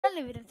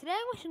friendly video. Today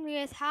I'm showing you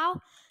guys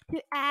how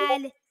to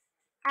add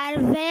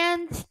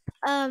advanced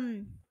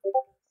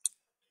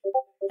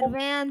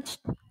advanced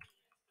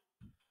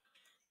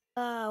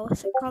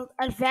what's it called?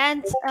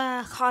 Advanced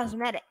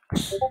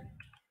cosmetics.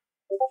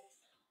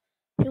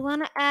 If you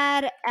wanna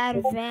add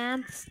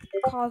advanced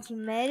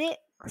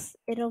cosmetics,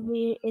 it'll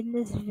be in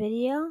this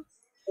video.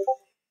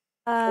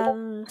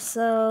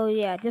 So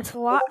yeah, just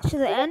watch to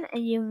the end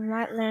and you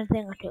might learn a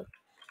thing or two.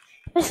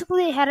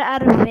 Basically how to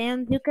add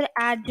advanced, you could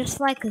add just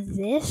like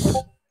this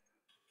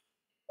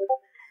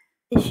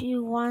if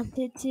you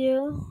wanted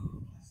to.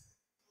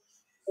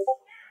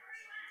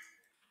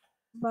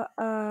 But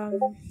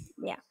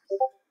yeah,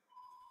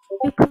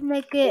 you could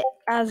make it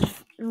as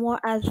more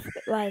as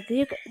like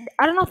you could,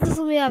 I don't know if this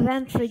will be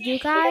advanced for you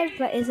guys,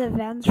 but it's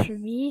advanced for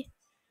me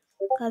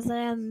because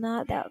I am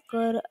not that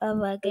good of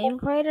a game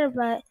creator,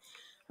 but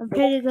I'm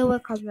pretty good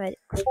with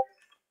cosmetics.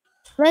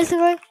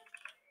 Basically,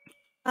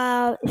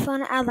 if you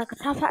want to add like a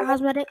top hat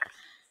cosmetic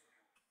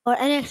or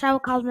any extra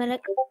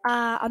cosmetic,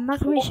 I'm not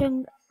gonna be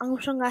showing. I'm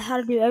showing guys how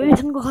to do every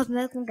single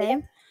cosmetic in the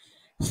game.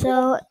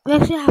 So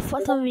make sure you have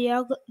fun on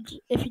VR.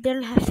 If you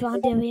didn't have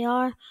fun on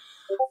VR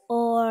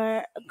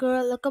or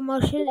Girl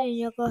Locomotion in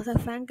your Girls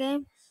Like fan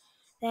game,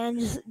 then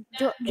just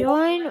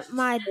join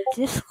my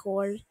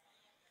Discord,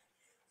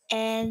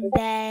 and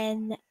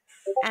then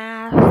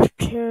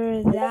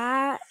after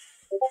that,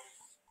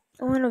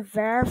 I'm gonna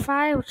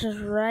verify, which is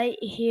right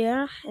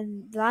here.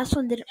 And the last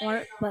one didn't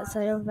work, but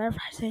so I'm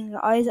verifying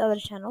all these other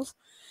channels.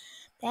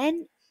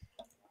 Then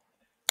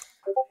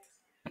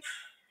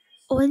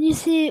when you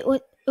see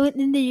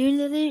within the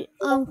Unity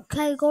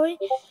category,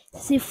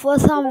 see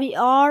Force on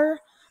VR,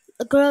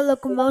 Girl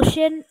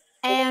Locomotion,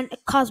 and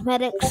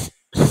cosmetics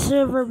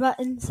server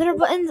buttons. Server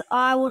buttons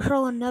I will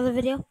show in another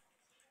video.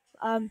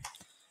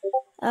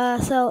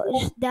 So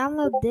just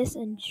download this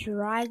and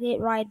drag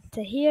it right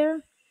to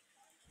here.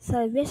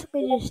 So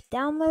basically just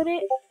download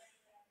it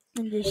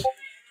and just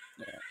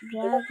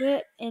drag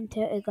it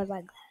until it goes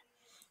like that.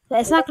 So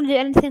it's not gonna do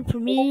anything for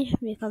me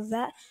because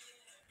I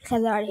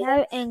already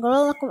have it. And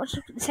Gorilla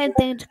Locomotion, the same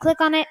thing. Just click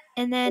on it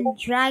and then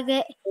drag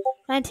it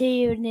right to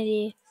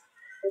Unity,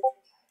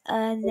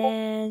 and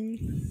then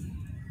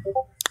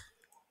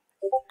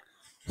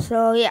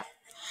so yeah.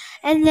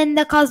 And then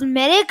the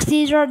cosmetics,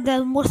 these are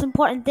the most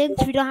important things.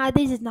 If you don't have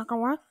these, it's not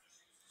gonna work.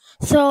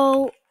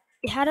 So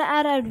how to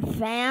add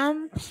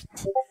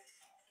advanced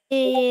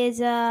is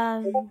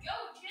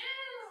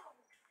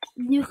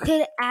you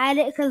could add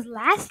it because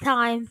last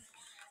time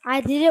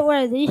I did it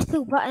where these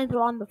two buttons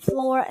were on the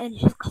floor and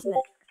it's just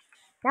cosmetic.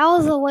 That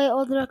was a way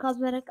older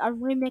cosmetic.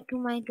 I'm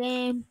remaking my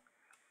game.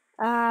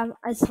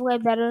 It's way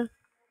better.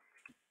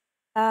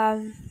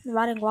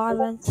 Running wild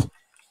events.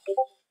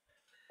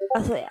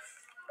 So yeah.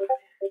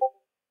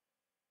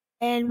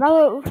 And by the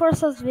way, before I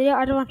start this video,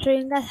 I just want to show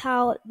you guys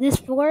how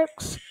this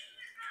works.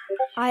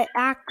 It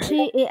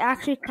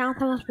actually counts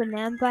how much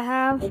bananas I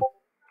have.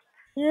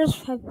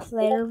 Here's my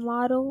player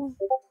model.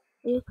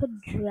 You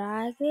could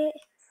drag it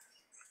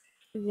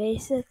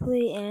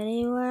basically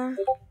anywhere.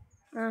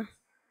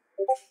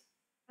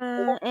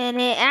 And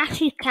it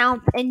actually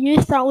counts, and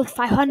you start with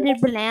 500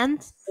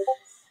 bananas.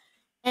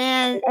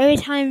 And every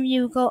time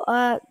you go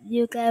up,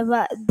 you get.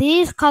 But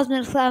these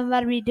cosmetics that I'm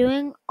about to be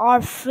doing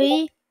are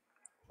free.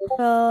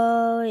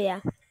 So yeah.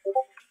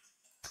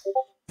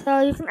 So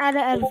you can add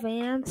an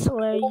advance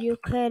where you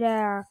could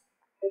add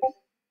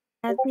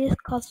these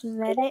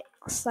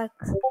cosmetics like.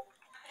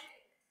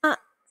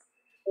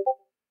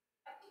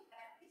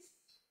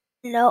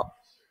 No,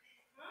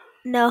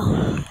 no,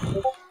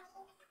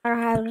 I don't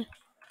have any.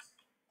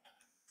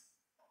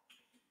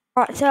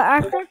 Alright, so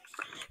after, I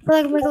feel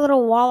like make a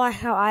little wall like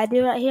how I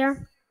do right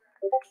here.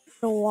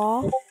 The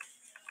wall.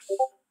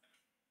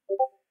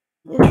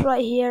 This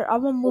right here,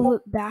 I'm gonna move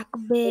it back a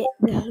bit.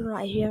 This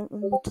right here, I'm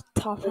gonna move the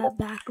top hat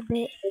back a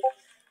bit.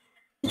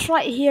 This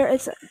right here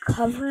is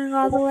covering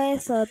all the way,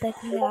 so they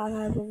can get out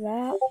of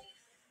that.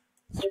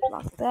 Let's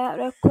block that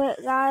real quick,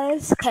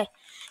 guys. Okay,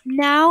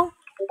 now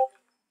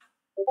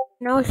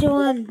what you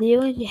want to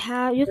do is you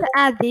can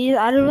add these.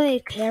 I don't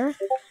really care,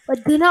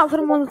 but do not put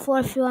them on the floor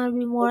if you want to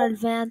be more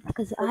advanced.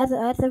 Because I have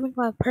to make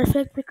mine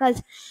perfect because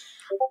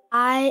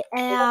this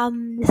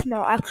is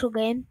my actual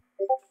game.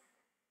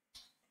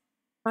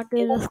 My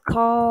game is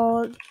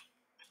called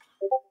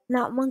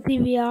Not Monkey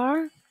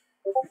VR.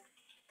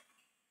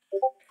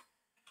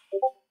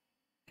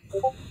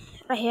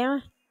 Right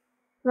here.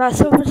 Right,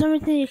 so for some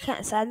reason you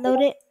can't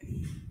sideload it.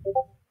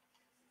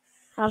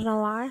 I don't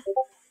know why.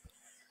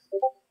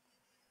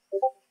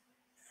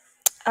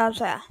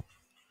 So yeah.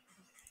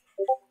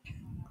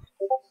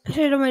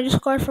 Share to my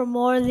Discord for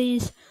more of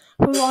these,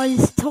 for all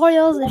these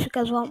tutorials. If you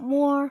guys want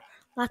more,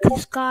 like,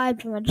 subscribe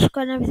to my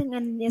Discord and everything,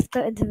 and let's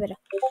go into the video.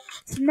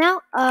 So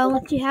now,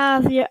 once you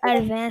have your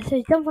advanced,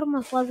 so don't put them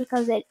on floor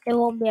because it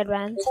won't be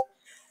advanced.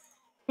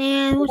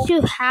 And once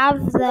you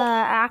have the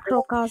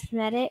actual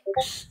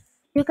cosmetics,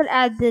 you can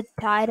add the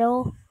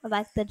title,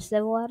 like the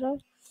civil letter.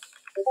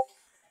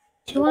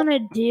 What you want to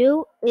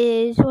do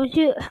is once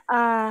you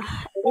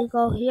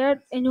go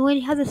here, and when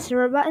you have the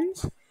server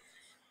buttons,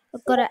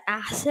 go to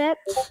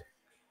assets,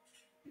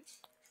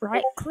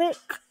 right click,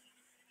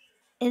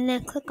 and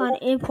then click on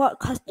import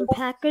custom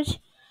package.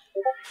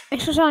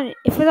 If it's on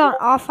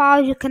all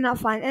files, you cannot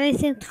find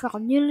anything. Click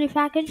on Unity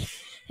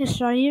package. It's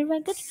on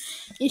Unity package.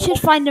 You should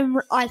find them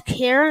like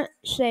here.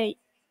 Say,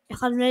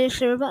 cosmetic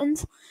server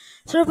buttons.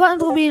 Server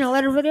buttons will be in a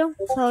later video.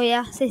 So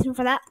yeah, stay tuned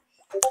for that.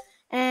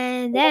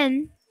 And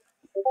then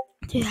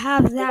to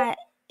have that,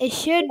 it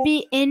should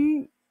be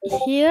in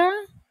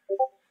here.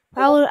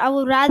 I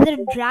would rather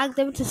drag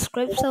them to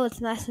script so it's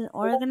nice and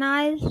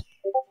organized.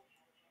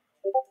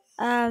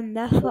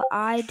 That's what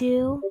I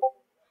do.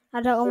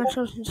 I don't want to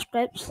show some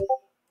scripts.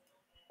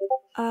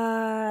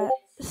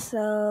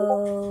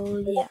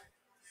 So yeah.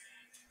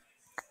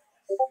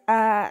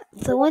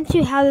 So once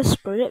you have the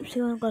scripts,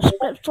 you want to go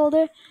script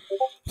folder. It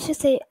should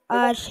say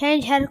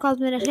change head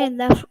cosmetic,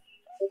 change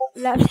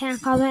left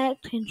hand cosmetic,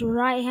 change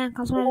right hand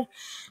cosmetic,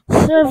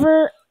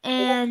 server,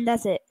 and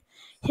that's it.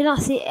 You do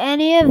not see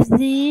any of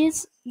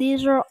these.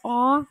 These are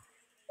all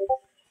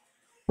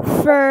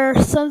for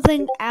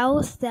something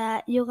else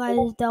that you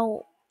guys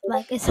don't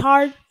like. It's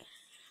hard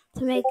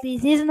to make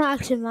these. These are not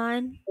actually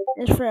mine.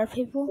 It's for other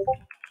people.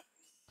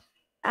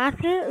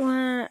 After,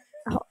 when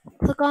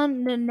click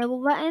on the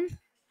enable button,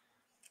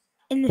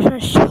 and then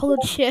first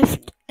hold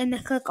shift and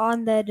then click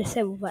on the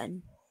disable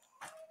button.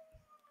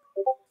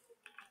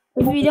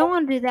 If you don't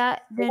want to do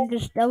that, then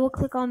just double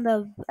click on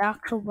the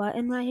actual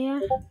button right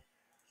here.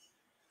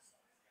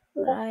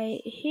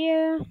 Right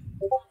here.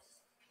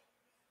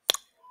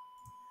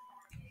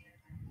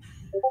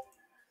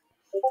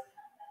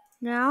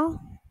 Now,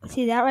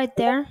 see that right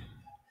there?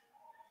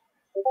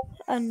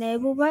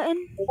 Enable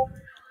button.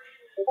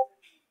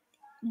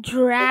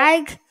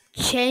 Drag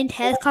change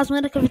head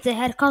cosmetic if it's a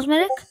head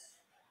cosmetic.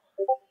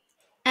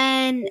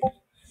 And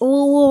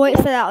we'll wait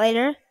for that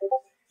later.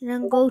 And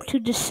then go to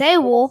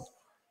disable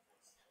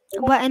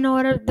button or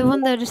whatever, the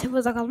one that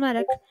disables the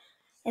cosmetic.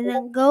 And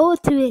then go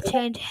to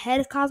change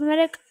head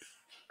cosmetic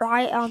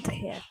right onto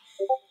here.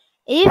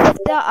 If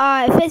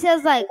it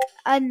says like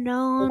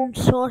unknown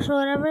source or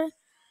whatever,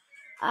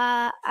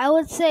 I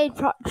would say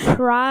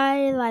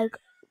try like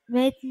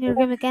making your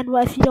game again.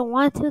 But if you don't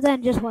want to,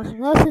 then just watch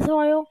another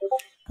tutorial,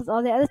 because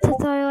all the other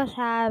tutorials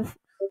have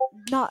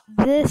not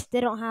this.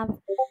 They don't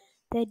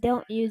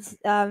use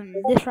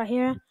this right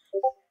here.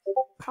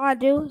 How I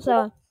do.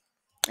 So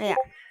yeah.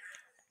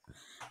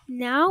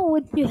 Now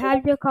once you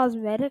have your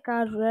cosmetic,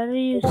 I'd rather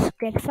use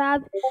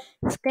Sketchfab.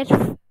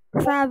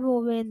 Sketchfab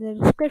will be in the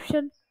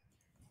description.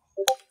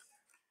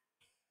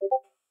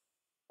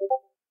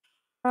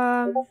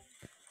 Um.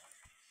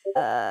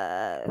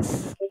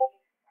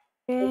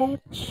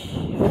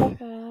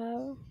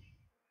 Sketchfab.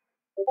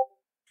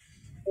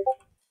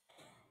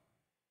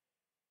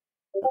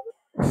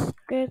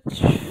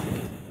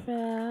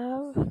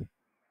 Sketchfab.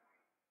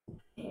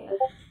 Yeah.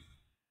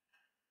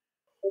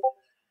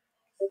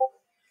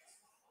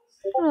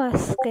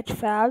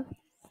 Sketchfab.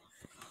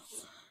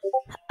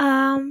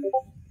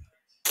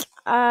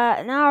 Now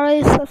I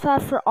really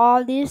Sketchfab for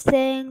all these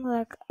things,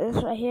 like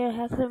this right here,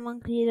 Hexer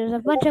Monkey. There's a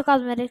bunch of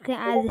cosmetics, you can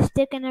add the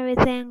stick and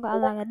everything, but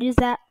I'm not gonna use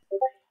that.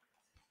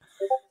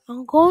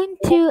 I'm going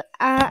to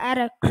add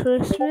a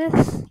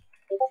Christmas.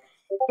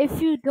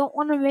 If you don't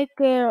want to make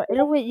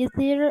it'll be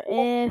easier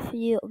if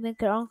you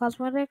make your own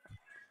cosmetic.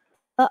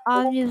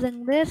 I'm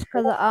using this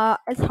because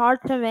it's hard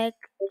to make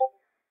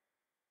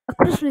a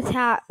Christmas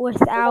hat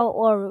without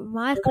or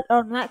my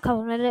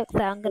cosmetics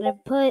that I'm gonna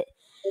put.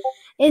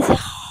 It's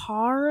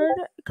hard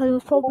because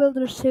with Pro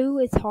Builder 2,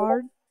 it's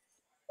hard.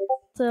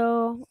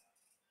 So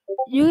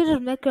you can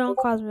just make your own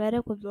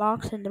cosmetic with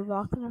blocks and the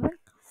blocks and everything.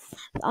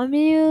 I'm gonna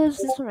use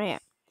this one right here.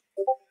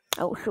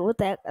 Oh shoot, what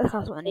the heck? That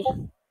costs money.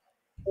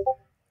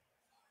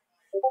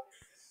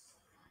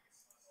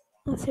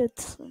 Let's see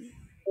what's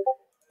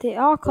they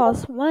all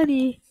cost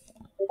money.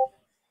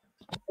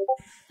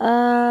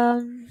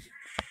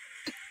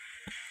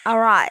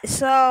 Alright,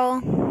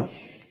 so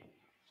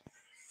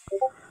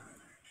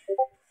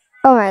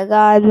oh my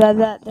god,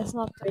 that's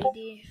not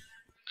 3D.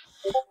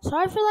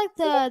 Sorry for like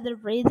the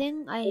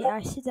breathing.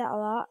 I see that a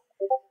lot.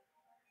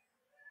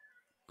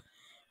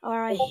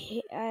 Or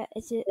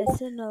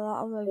it's in a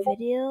lot of my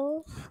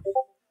videos.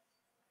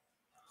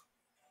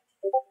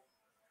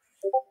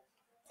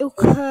 You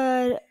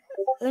could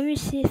let me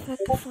see if I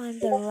can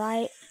find the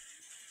right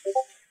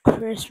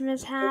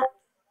Christmas hat.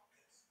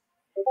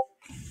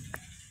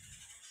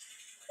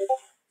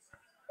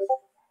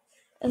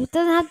 If it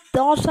doesn't have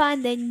dollar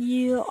sign, then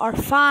you are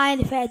fine.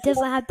 If it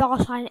doesn't have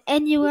dollar sign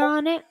anywhere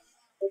on it,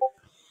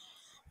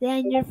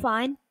 then you're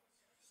fine.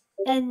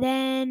 And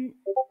then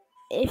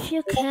if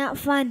you can't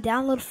find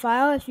download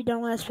file, if you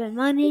don't want to spend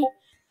money,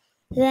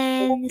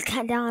 then you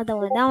can't download that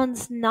one. That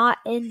one's not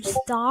in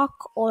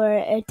stock or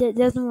it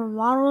doesn't have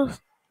models.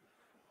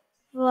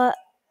 But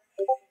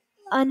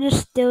I'm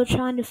just still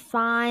trying to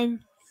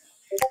find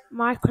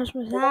my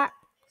Christmas hat.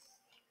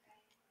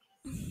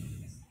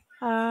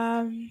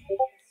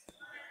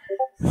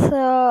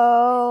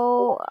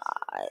 So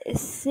I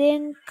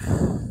think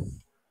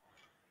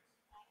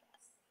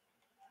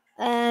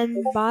And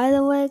by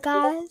the way,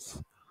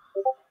 guys,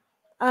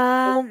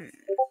 um,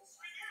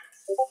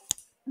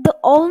 the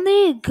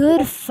only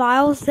good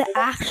files that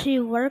actually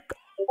work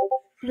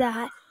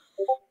that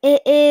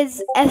it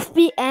is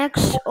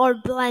FBX or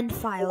blend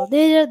file.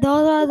 Those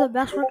are the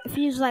best work. If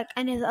you use like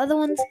any of the other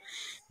ones,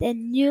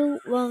 then you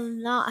will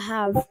not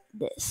have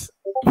this.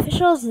 If it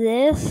shows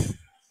this,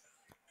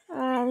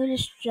 let me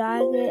just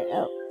drag it.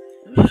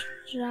 Just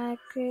drag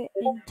it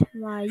into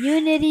my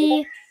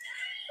Unity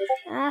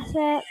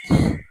assets,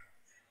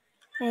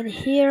 and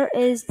here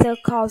is the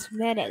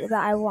cosmetic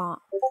that I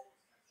want.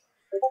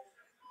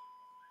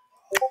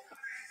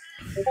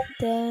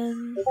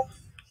 Then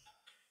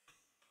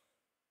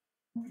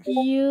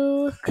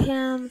you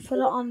can put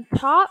it on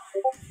top.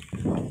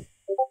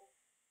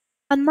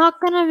 I'm not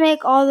gonna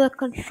make all the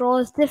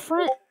controls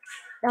different.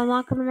 I'm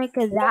not gonna make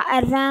it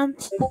that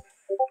advanced.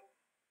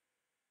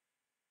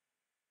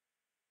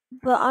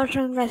 But I'm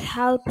showing you guys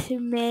how to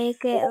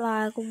make it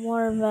like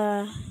more of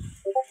a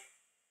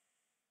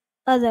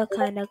other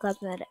kind of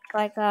cosmetic.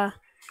 Like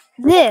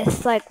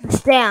this, like the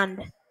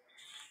stand.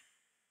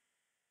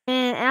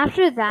 And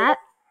after that,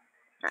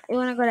 you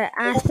wanna go to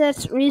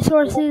assets,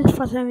 resources,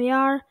 plus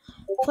MVR,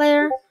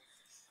 player,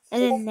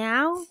 and then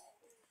now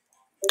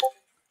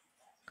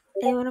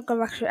you wanna go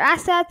back to your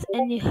assets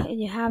and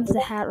you have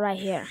the hat right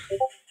here.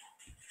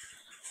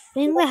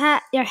 Bring the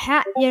hat,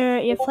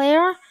 your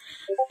player.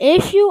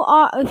 If you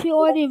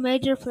already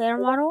made your player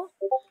model,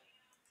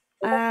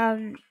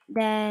 then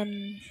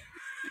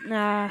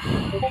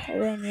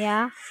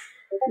yeah,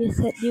 you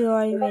said you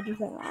already made your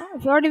player model.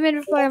 If you already made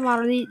your player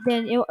model,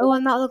 then it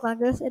will not look like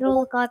this. It'll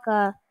look like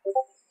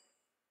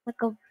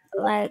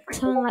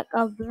something like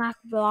a black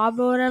blob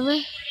or whatever.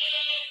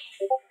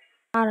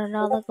 I don't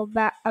know, like a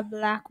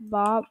black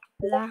blob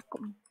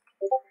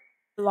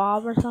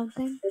or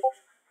something.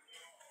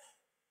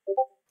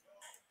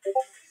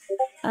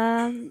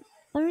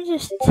 Let me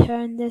just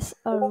turn this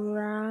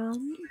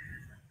around.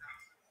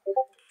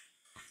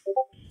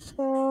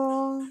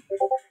 So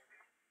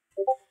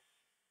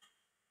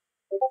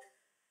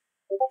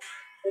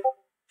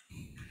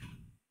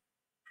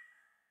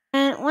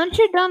and once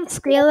you're done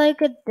scaling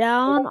it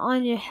down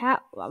on your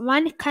hat,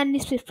 mine kind of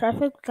needs to be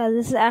perfect because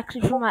this is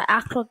actually for my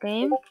actual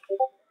game.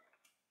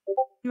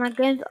 My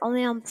game's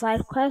only on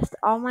side quest,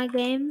 all my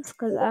games,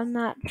 because I'm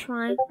not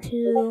trying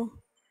to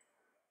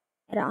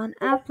get it on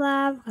App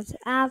Lab because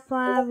App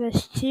Lab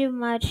is too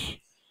much.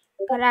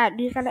 You gotta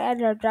add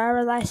your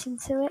driver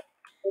license to it.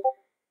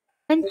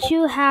 Once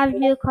you have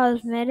your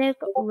cosmetic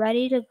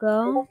ready to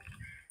go,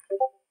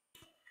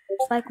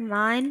 just like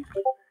mine,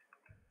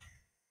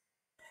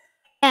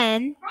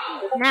 and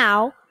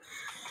now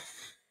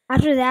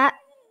after that,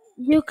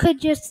 you could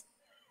just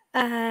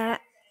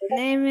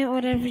name it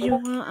whatever you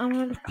want. I'm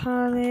gonna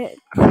call it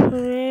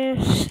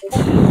Christ.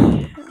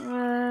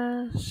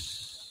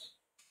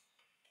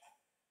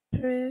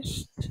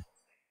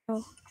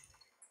 Oh,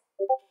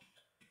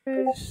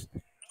 Christ.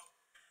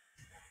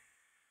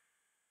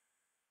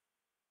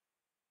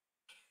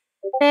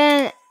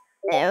 And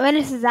when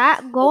it's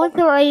that, go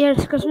into right here,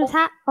 Christmas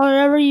hat or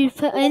whatever you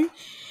put in.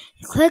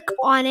 Click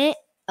on it.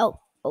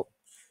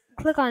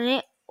 Click on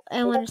it,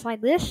 and when it's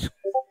like this,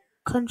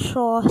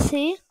 Control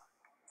C.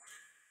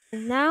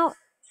 And now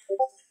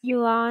you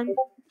want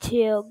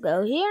to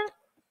go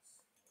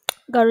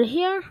to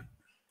here,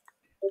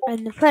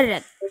 and put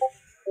it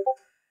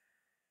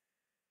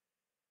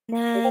in.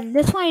 And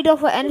this one you don't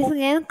put anything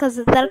in because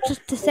that's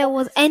just to say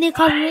was any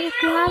cosmetic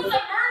you have.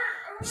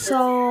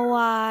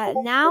 So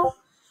now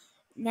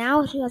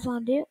what you guys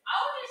want to do?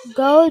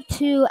 Go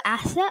to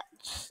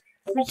assets,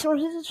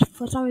 resources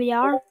for some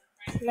VR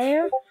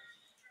player,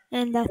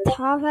 and the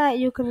top of that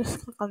you can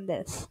just click on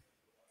this,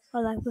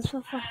 or like this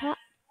one like that.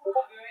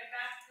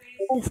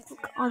 Just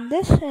click on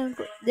this and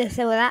just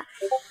say with that.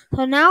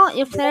 So now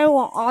your player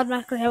will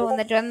automatically have when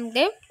they join the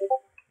game.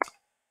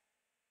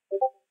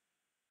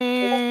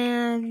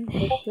 And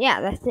yeah,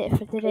 that's it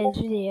for today's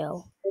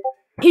video.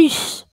 Peace.